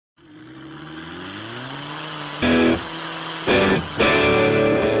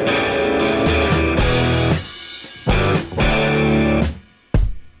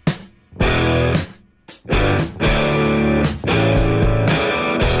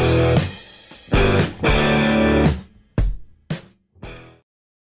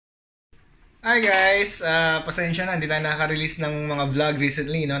Hi guys! Pasensya na, hindi tayo nakaka-release ng mga vlog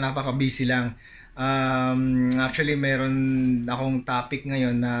recently, no? Napaka-busy lang. Actually, meron akong topic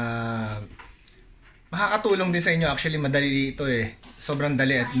ngayon na makakatulong din sa inyo. Actually, madali ito eh. Sobrang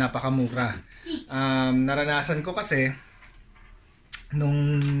dali at napakamura. Naranasan ko kasi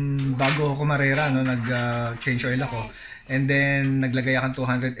nung bago ako marera, no, nag-change oil ako. And then, naglagay akong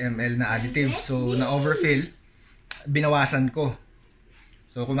 200 ml na additive. So, na-overfill, binawasan ko.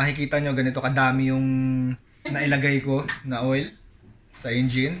 So kung makikita nyo, ganito kadami yung nailagay ko na oil sa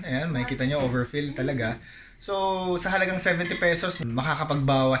engine. Ayan, makikita nyo, overfill talaga. So sa halagang 70 pesos,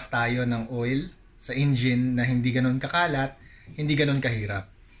 makakapagbawas tayo ng oil sa engine na hindi ganun kakalat, hindi ganun kahirap.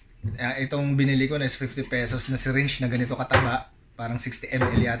 Itong binili ko na is 50 pesos na syringe na ganito kataba. Parang 60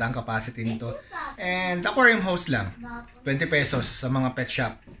 ml yata ang capacity nito. And aquarium hose lang. 20 pesos sa mga pet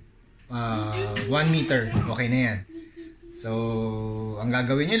shop. 1 meter, okay na yan. So, ang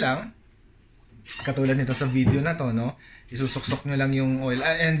gagawin nyo lang, katulad nito sa video na to, no? Isusuksok nyo lang yung oil.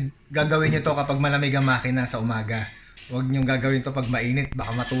 And gagawin nyo to kapag malamig ang makina sa umaga. Huwag nyo gagawin to pag mainit,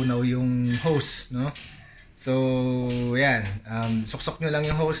 baka matunaw yung hose, no? So, yan. Suksok nyo lang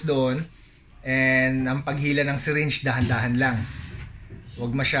yung hose doon. And ang paghila ng syringe, dahan-dahan lang.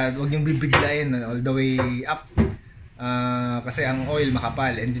 Huwag nyo bibiglayin all the way up. Kasi ang oil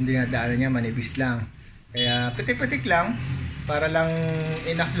makapal and yung dinadaanan niya manipis lang. Kaya pitik-pitik lang para lang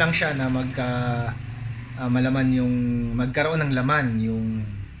enough lang siya na malaman yung magkaroon ng laman yung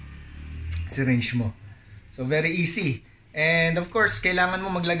syringe mo. So very easy. And of course, kailangan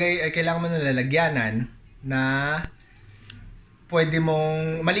mo kailangan mo ng lalagyanan na pwede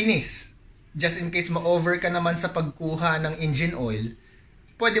mong malinis. Just in case ma-over ka naman sa pagkuha ng engine oil,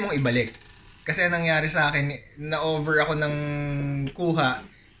 pwede mong ibalik. Kasi nangyari sa akin, na-over ako ng kuha.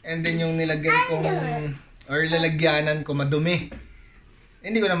 And then yung nilagay kong or lalagyanan ko madumi.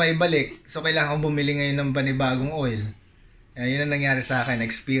 Hindi ko na maibalik. So kailangan kong bumili ngayon ng panibagong oil. Yun ang nangyari sa akin.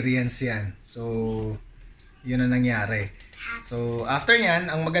 Experience yan. So yun ang nangyari. So after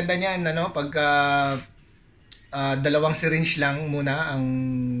nyan, ang maganda nyan, pagka dalawang syringe lang muna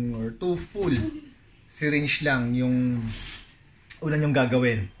or 2 full syringe lang yung una yung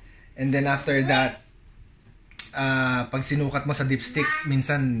gagawin. And then after that, pag sinukat mo sa dipstick,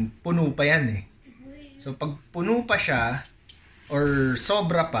 minsan puno pa yan eh. So pag puno pa siya or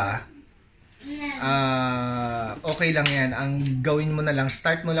sobra pa, okay lang yan. Ang gawin mo na lang,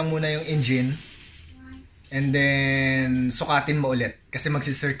 start mo lang muna yung engine and then sukatin mo ulit kasi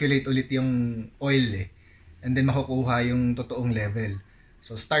magsi-circulate ulit yung oil eh. And then makukuha yung totoong level.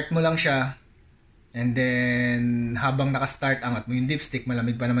 So start mo lang siya and then habang naka-start, angat mo yung dipstick,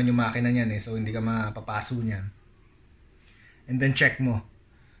 malamig pa naman yung makina niyan eh. So hindi ka mapapaso niyan. And then check mo.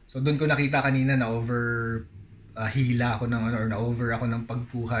 So doon ko nakita kanina na hila ako ng or na-over ako ng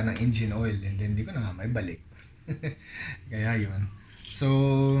pagkuha ng engine oil and then hindi ko na may balik. Kaya yun.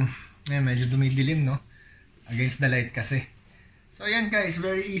 So, medyo dumidilim, no? Against the light kasi. So yan guys,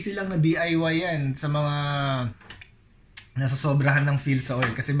 very easy lang na DIY yan sa mga nasosobrahan ng feel sa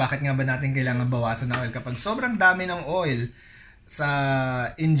oil. Kasi bakit nga ba natin kailangan bawasan ng oil? Kapag sobrang dami ng oil sa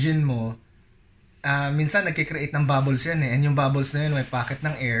engine mo, minsan nagkikreate ng bubbles yan eh. And yung bubbles na yun, may pocket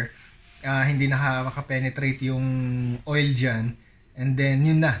ng air. Hindi nakaka-penetrate yung oil dyan. And then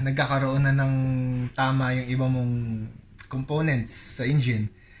yun na, nagkakaroon na ng tama yung iba mong components sa engine.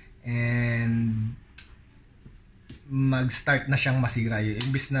 And mag-start na siyang masira.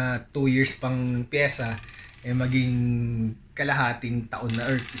 Imbis na 2 years pang pyesa, maging kalahating taon na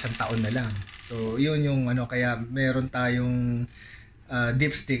or isang taon na lang. So yun yung kaya meron tayong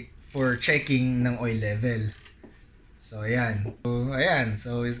dipstick for checking ng oil level. So ayan.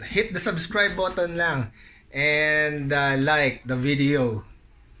 So hit the subscribe button lang and like the video.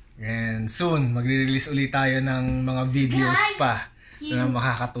 And soon magre-release ulit tayo ng mga videos pa na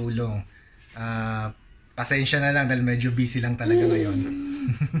makakatulong. Pasensya na lang dahil medyo busy lang talaga ngayon.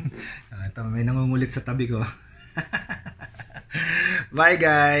 Ito, may nangungulit sa tabi ko. Bye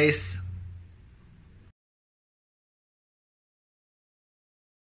guys!